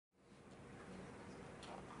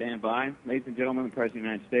Stand by. Ladies and gentlemen, the President of the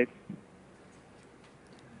United States.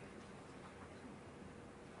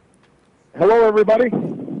 Hello, everybody.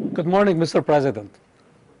 Good morning, Mr. President.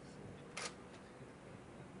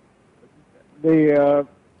 Who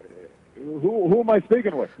am I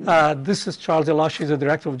speaking with? This is Charles Elashi, the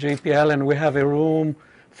director of JPL, and we have a room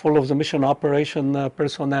full of the mission operation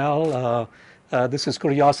personnel. This is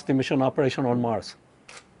Curiosity mission operation on Mars.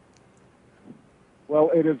 Well,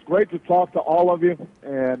 it is great to talk to all of you,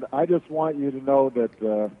 and I just want you to know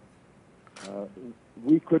that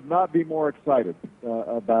we could not be more excited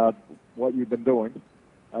about what you've been doing.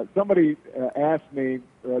 Somebody asked me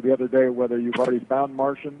the other day whether you've already found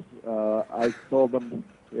Martians. I told them,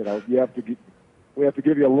 you know, we have to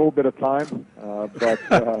give you a little bit of time,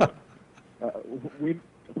 but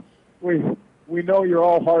we know you're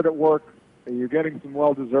all hard at work. You're getting some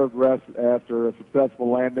well-deserved rest after a successful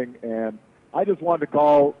landing, and I just wanted to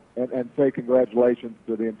call and say congratulations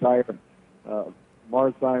to the entire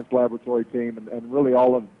Mars Science Laboratory team and really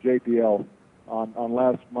all of JPL on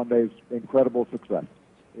last Monday's incredible success.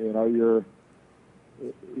 You know,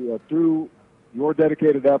 through your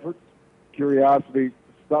dedicated efforts, Curiosity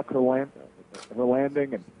stuck her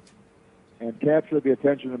landing and captured the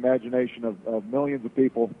attention and imagination of millions of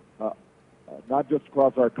people, not just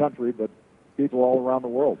across our country, but people all around the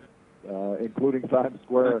world, including Times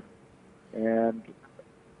Square. And,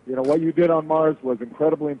 you know, what you did on Mars was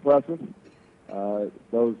incredibly impressive.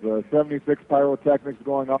 Those 76 pyrotechnics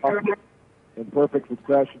going off in perfect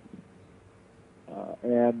succession.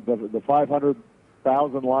 And the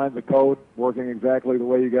 500,000 lines of code working exactly the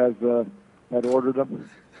way you guys had ordered them.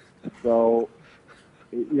 So,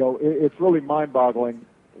 you know, it's really mind-boggling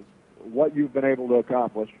what you've been able to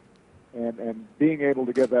accomplish, and being able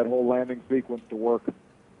to get that whole landing sequence to work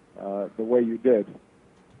the way you did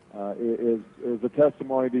is a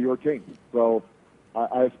testimony to your team. So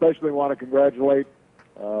I especially want to congratulate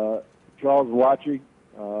Charles Elachi,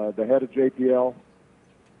 the head of JPL,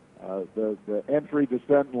 the entry,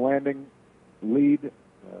 descent, and landing lead,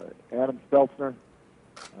 Adam Stelzner,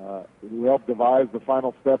 who helped devise the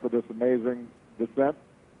final step of this amazing descent,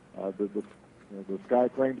 the sky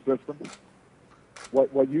crane system.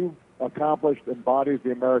 What you've accomplished embodies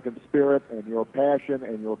the American spirit, and your passion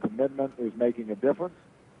and your commitment is making a difference.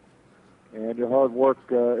 And your hard work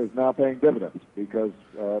is now paying dividends, because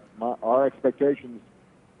our expectations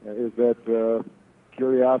is that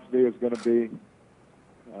Curiosity is going to be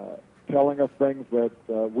telling us things that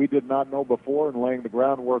we did not know before, and laying the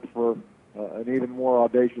groundwork for an even more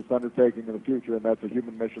audacious undertaking in the future, and that's a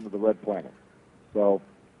human mission to the Red Planet. So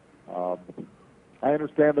I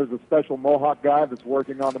understand there's a special Mohawk guy that's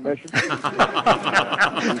working on the mission.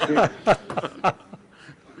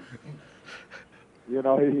 You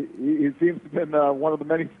know, he seems to have been one of the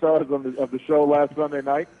many stars of the show last Sunday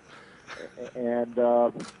night. And,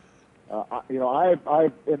 you know,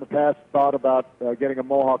 I've in the past thought about getting a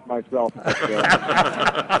Mohawk myself.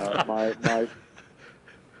 But,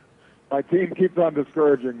 my team keeps on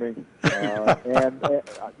discouraging me. And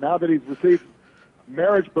now that he's received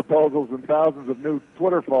marriage proposals and thousands of new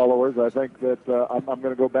Twitter followers, I think that I'm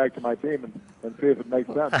going to go back to my team and see if it makes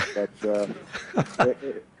sense. But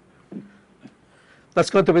That's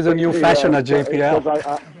going to be the new fashion at JPL.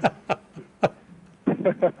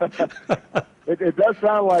 It does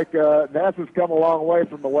sound like NASA's come a long way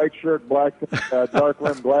from the white shirt, black, dark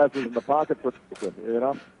rimmed glasses, and the pocket protector. You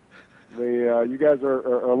know, you guys are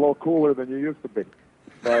a little cooler than you used to be.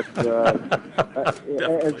 But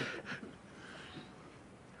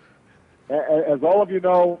as all of you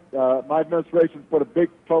know, my administration's put a big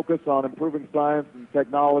focus on improving science and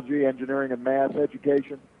technology, engineering and math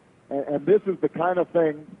education. And this is the kind of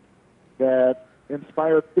thing that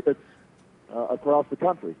inspires kids across the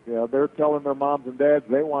country. You know, they're telling their moms and dads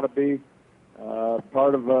they want to be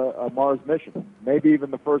part of a Mars mission, maybe even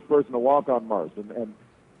the first person to walk on Mars.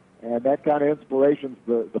 And that kind of inspiration's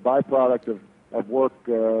the byproduct of work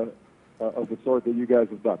of the sort that you guys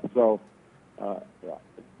have done. So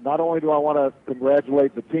not only do I want to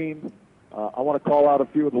congratulate the team, I want to call out a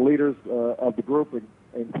few of the leaders of the group,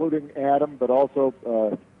 including Adam, but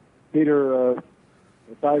also Peter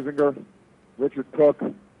Theisinger, Richard Cook,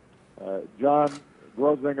 John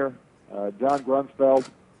Grosinger, John Grunsfeld,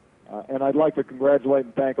 and I'd like to congratulate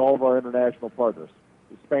and thank all of our international partners: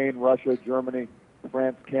 Spain, Russia, Germany,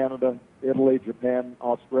 France, Canada, Italy, Japan,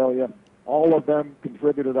 Australia. All of them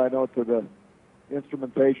contributed, I know, to the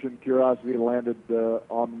instrumentation Curiosity landed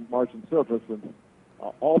on the Martian surface, and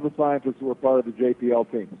all the scientists who were part of the JPL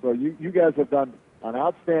team. So you guys have done an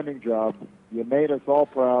outstanding job. You made us all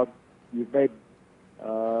proud. You've made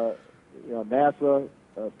NASA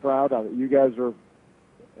proud. You guys are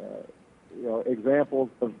examples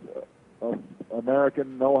of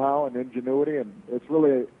American know-how and ingenuity, and it's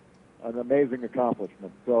really an amazing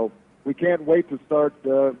accomplishment. So we can't wait to start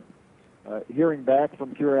hearing back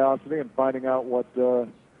from Curiosity and finding out what's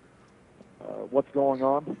going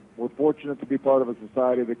on. We're fortunate to be part of a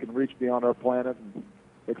society that can reach beyond our planet and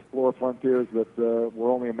explore frontiers that were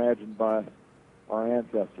only imagined by our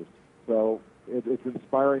ancestors. So it's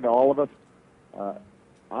inspiring to all of us.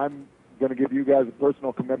 I'm going to give you guys a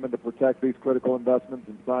personal commitment to protect these critical investments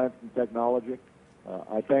in science and technology.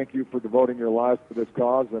 I thank you for devoting your lives to this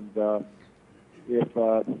cause, and if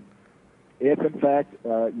in fact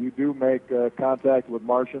you do make contact with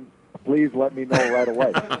Martians, please let me know right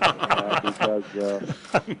away, because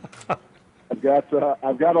I've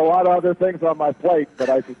got a lot of other things on my plate, but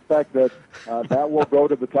I suspect that that will go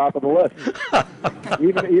to the top of the list.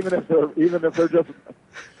 Even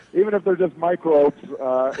if they're just microbes,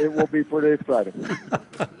 it will be pretty exciting.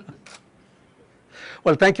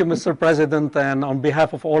 Well, thank you, Mr. President, and on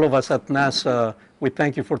behalf of all of us at NASA, we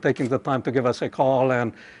thank you for taking the time to give us a call,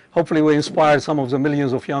 and hopefully we inspire some of the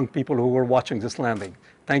millions of young people who were watching this landing.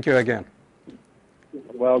 Thank you again.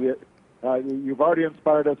 Well, you've already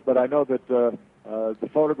inspired us, but I know that the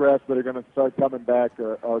photographs that are going to start coming back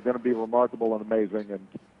are going to be remarkable and amazing, and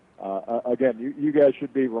again, you guys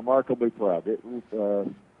should be remarkably proud.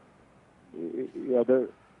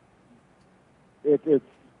 It's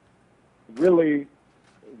really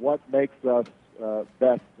what makes us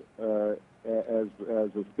best as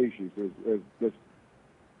a species is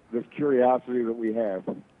this curiosity that we have,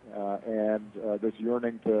 and this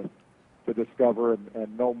yearning to discover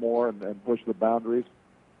and know more and push the boundaries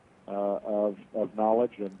of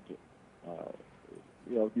knowledge. And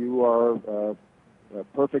you are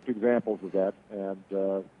perfect examples of that,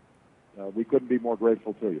 and we couldn't be more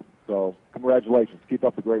grateful to you. So congratulations. Keep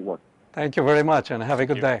up the great work. Thank you very much, and have a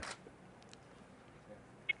good day.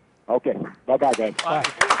 Okay. Bye-bye, guys. Bye.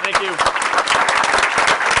 Thank you.